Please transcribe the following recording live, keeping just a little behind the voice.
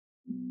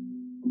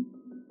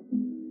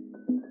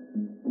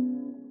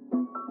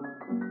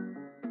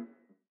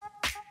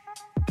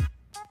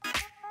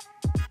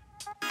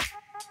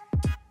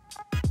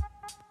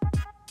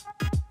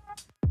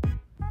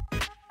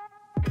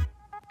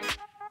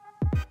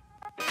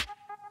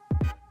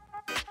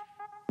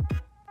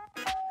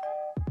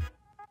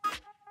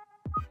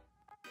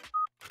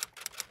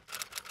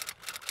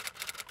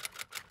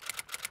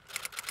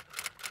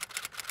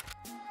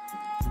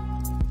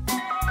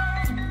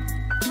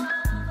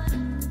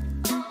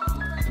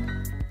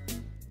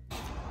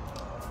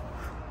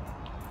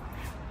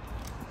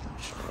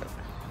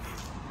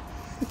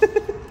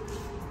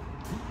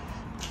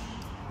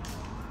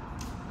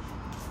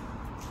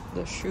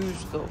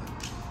shoes though.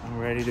 I'm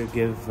ready to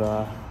give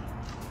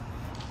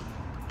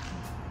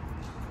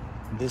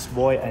this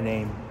boy a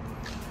name.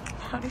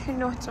 How do you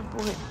know it's a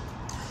boy?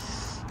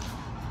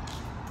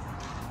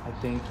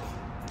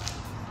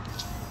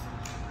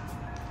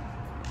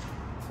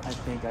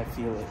 I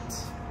feel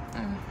it.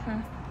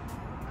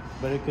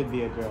 But it could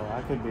be a girl.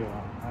 I could be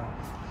wrong. I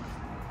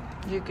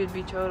don't know. You could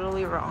be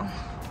totally wrong.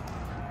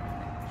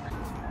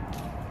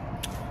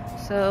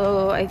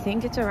 So I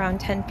think it's around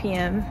 10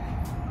 p.m.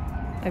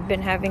 I've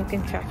been having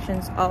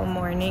contractions all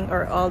morning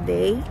or all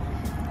day.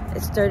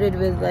 It started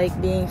with like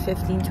being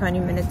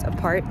 15-20 minutes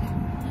apart.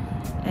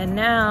 And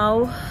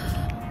now,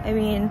 I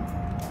mean,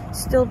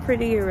 still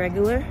pretty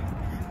irregular.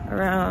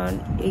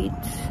 Around 8,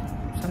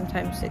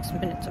 sometimes 6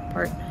 minutes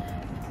apart.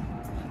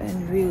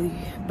 And really,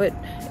 but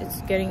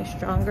it's getting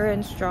stronger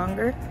and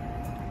stronger.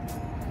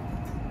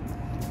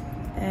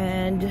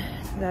 And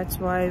that's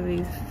why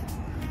we've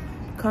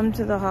come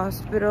to the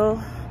hospital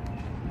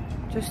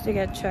just to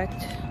get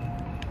checked.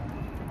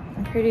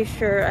 I'm pretty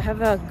sure, I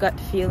have a gut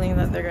feeling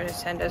that they're gonna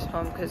send us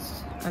home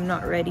because I'm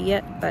not ready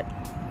yet, but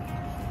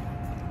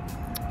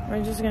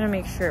we're just gonna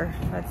make sure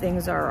that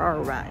things are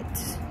all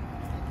right.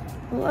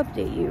 We'll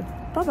update you.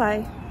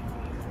 Bye-bye.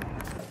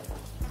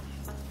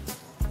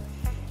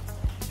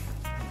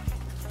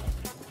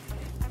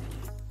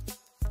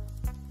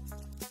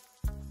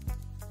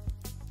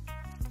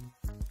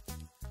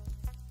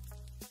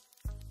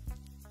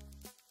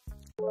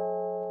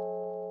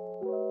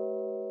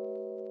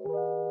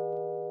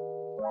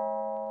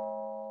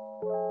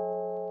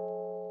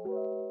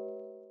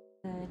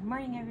 Good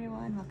morning,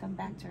 everyone. Welcome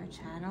back to our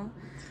channel.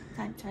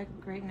 Time check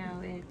right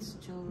now, it's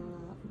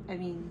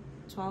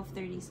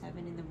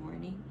 12:37 in the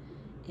morning.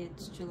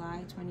 It's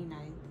July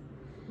 29th,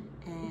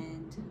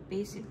 and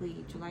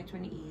basically July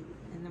 28th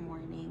in the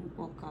morning,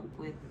 woke up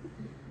with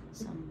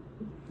some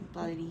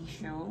bloody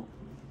show.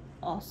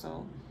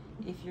 Also,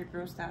 if you're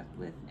grossed out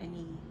with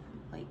any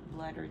like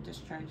blood or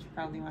discharge, you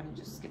probably want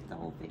to just skip the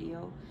whole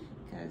video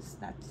because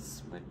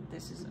that's what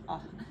this is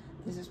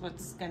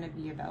what's gonna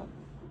be about.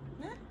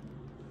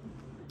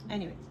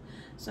 Anyways,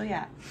 so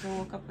yeah, so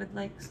woke up with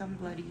like some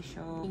bloody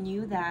show. I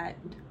knew that,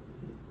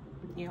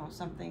 you know,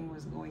 something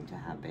was going to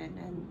happen,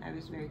 and I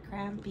was very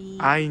crampy.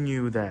 I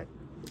knew that.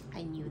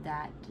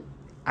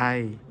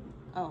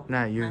 Oh,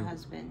 not you. My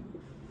husband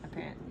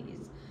apparently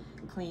is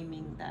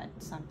claiming that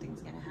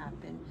something's gonna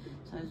happen.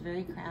 So I was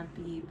very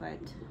crampy,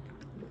 but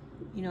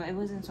you know, it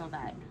wasn't so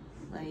bad.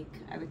 Like,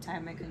 I would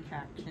time my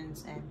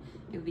contractions and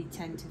it would be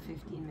 10 to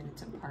 15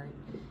 minutes apart,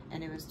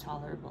 and it was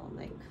tolerable,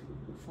 like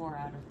 4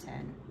 out of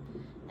 10.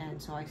 And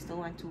so I still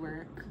went to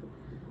work,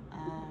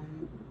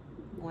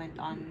 went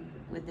on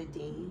with the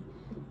day,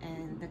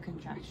 and the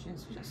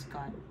contractions just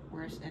got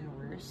worse and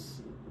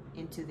worse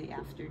into the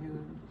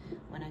afternoon.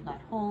 When I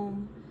got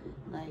home,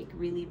 like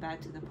really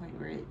bad to the point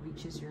where it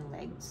reaches your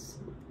legs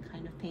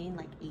kind of pain,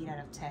 like 8 out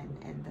of 10,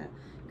 and the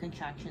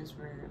contractions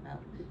were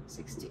about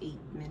 6 to 8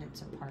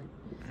 minutes apart.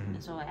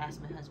 And so I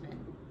asked my husband,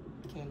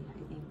 okay, I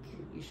think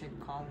you should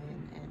call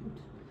in and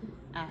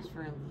ask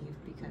for a leave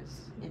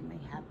because it may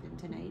happen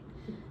tonight.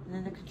 And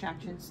then the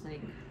contractions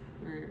like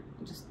were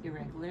just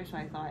irregular, so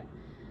I thought,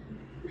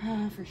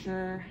 for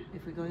sure,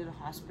 if we go to the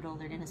hospital,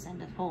 they're gonna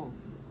send us home,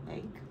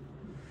 like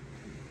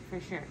for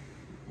sure.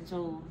 And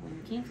so when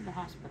we came to the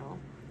hospital,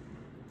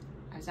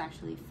 I was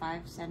actually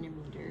 5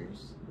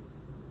 centimeters.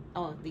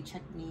 Oh, they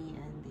checked me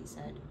and they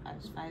said I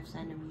was 5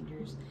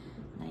 centimeters,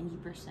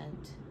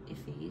 90%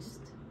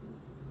 effaced.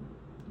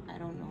 I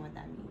don't know what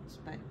that means,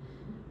 but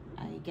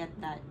I get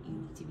that you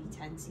need to be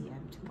 10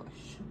 cm to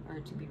push, or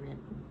to be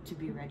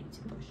ready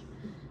to push.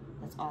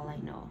 That's all I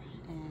know.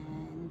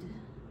 And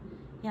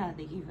yeah,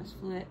 they gave us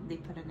fluid. They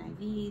put an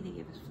IV. They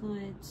gave us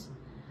fluids.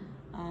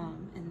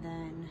 And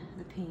then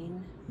the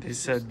pain. They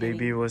said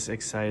baby was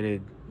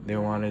excited. They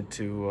wanted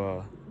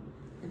to.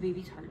 The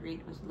baby's heart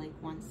rate was like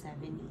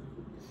 170,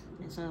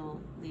 and so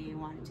they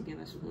wanted to give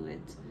us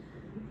fluids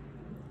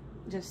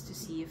just to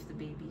see if the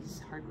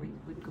baby's heart rate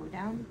would go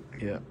down.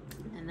 Yeah.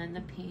 And then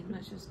the pain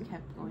was just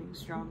kept going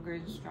stronger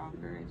and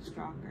stronger and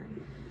stronger.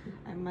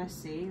 I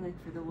must say, like,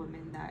 for the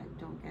women that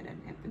don't get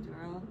an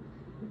epidural,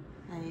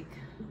 like,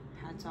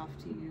 hats off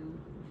to you,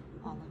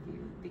 all of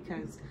you,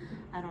 because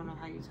I don't know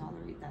how you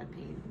tolerate that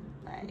pain.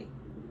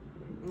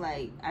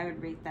 Like I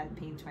would rate that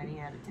pain 20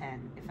 out of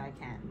 10 if I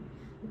can,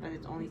 but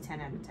it's only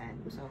 10 out of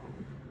 10. So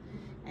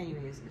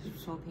anyways,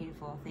 it's so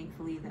painful.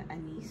 Thankfully the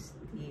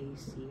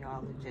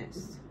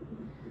anesthesiologist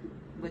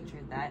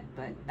butchered that,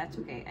 but that's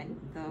okay. And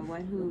the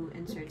one who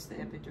inserts the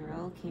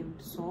epidural came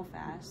so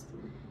fast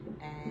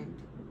and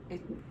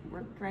it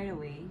worked right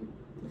away.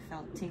 I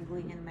felt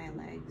tingling in my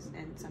legs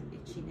and some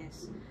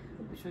itchiness,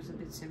 which was a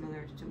bit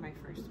similar to my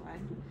first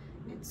one.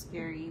 It's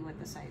scary what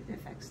the side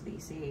effects they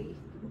say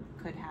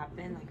could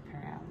happen, like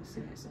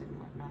paralysis and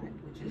whatnot,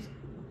 which is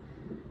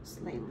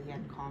slightly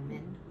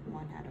uncommon.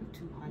 1 out of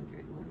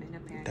 200 women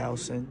apparently.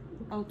 1,000?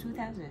 Oh,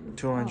 2,000.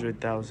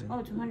 200,000.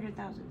 Oh,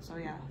 200,000. So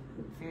yeah,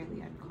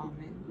 fairly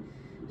uncommon.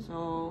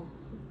 So,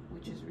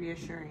 which is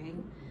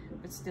reassuring,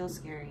 but still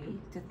scary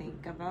to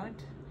think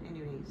about.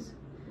 Anyways,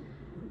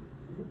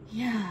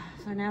 Yeah,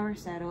 so now we're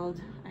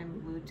settled.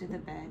 I'm glued to the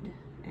bed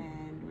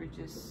and we're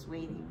just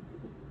waiting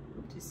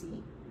to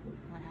see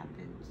what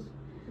happens.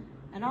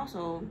 And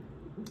also,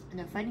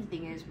 the funny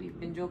thing is, we've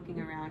been joking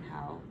around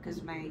how,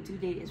 because my due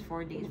date is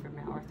 4 days from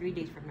now, or 3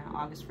 days from now,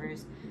 August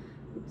 1st,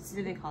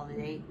 civic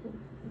holiday.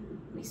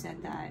 We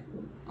said that,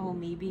 oh,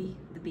 maybe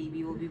the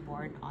baby will be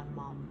born on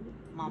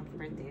mom's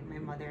birthday, my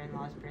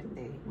mother-in-law's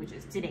birthday, which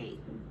is today.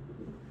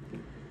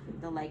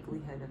 The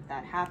likelihood of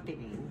that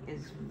happening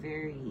is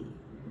very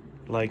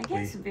likely. I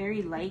guess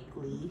very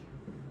likely,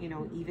 you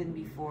know, even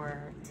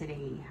before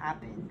today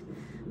happened.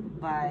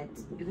 But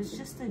it was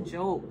just a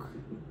joke.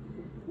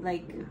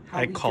 Like how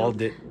I called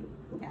joked,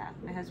 it. Yeah,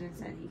 my husband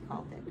said he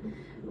called it.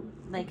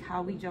 Like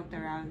how we joked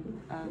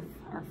around of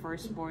our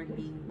firstborn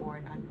being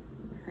born on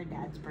her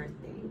dad's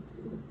birthday.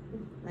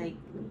 Like,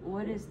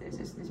 what is this?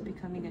 Is this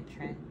becoming a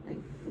trend?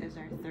 Like, is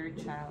our third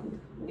child,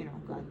 you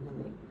know, God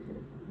willing,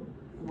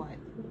 what,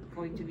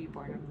 going to be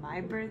born on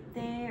my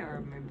birthday,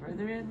 or my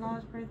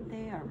brother-in-law's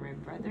birthday, or my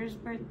brother's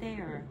birthday,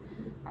 or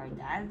our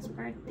dad's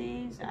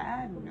birthdays? I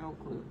have no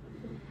clue.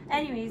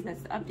 Anyways,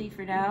 that's the update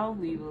for now.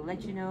 We will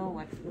let you know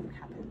what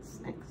happens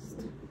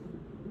next.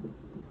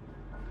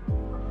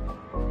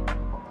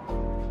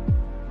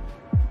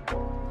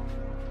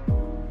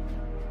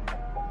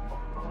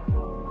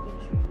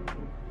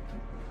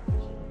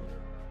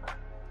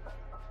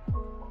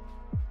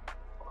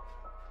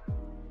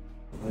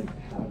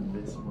 Like, have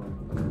this one.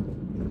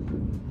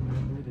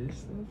 Remember this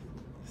stuff?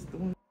 It's the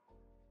one.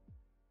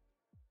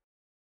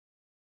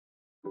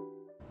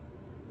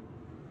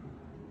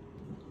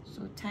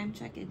 So time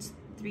check, it's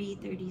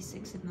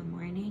 3:36 in the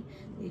morning.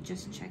 They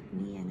just checked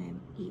me and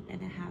I'm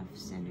 8.5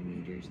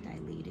 centimeters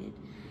dilated.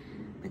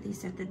 But they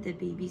said that the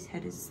baby's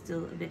head is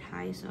still a bit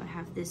high, so I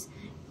have this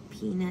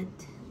peanut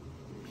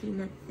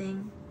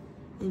thing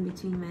in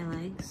between my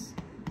legs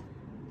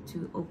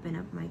to open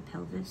up my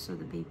pelvis so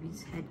the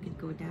baby's head could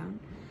go down.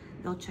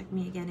 They'll check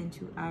me again in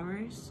 2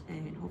 hours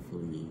and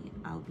hopefully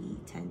I'll be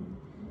 10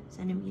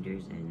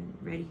 centimeters and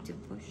ready to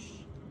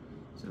push.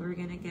 So we're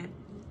gonna get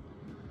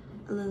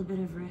a little bit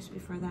of rest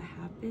before that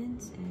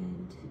happens,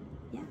 and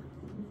yeah,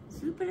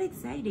 super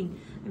exciting.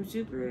 I'm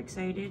super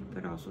excited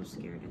but also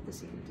scared at the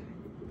same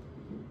time,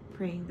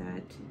 praying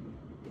that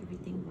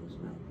everything goes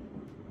well.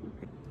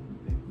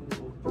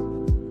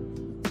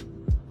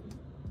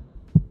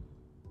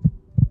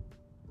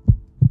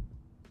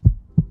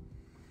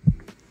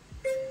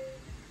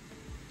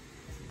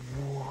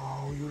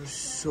 Wow, you're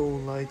so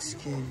light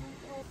skinned.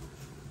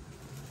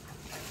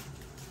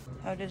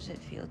 How does it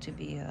feel to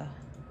be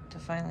to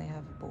finally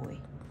have a boy?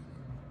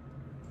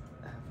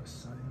 I have a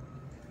son.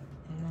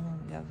 I know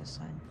you have a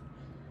son.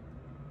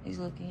 He's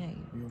looking at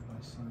you. You're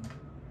my son.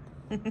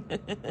 You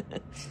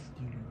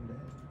know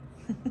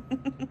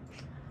that?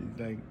 He's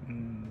like,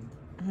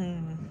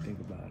 You think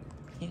about it.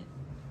 Yeah.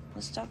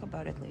 Let's talk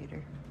about it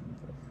later.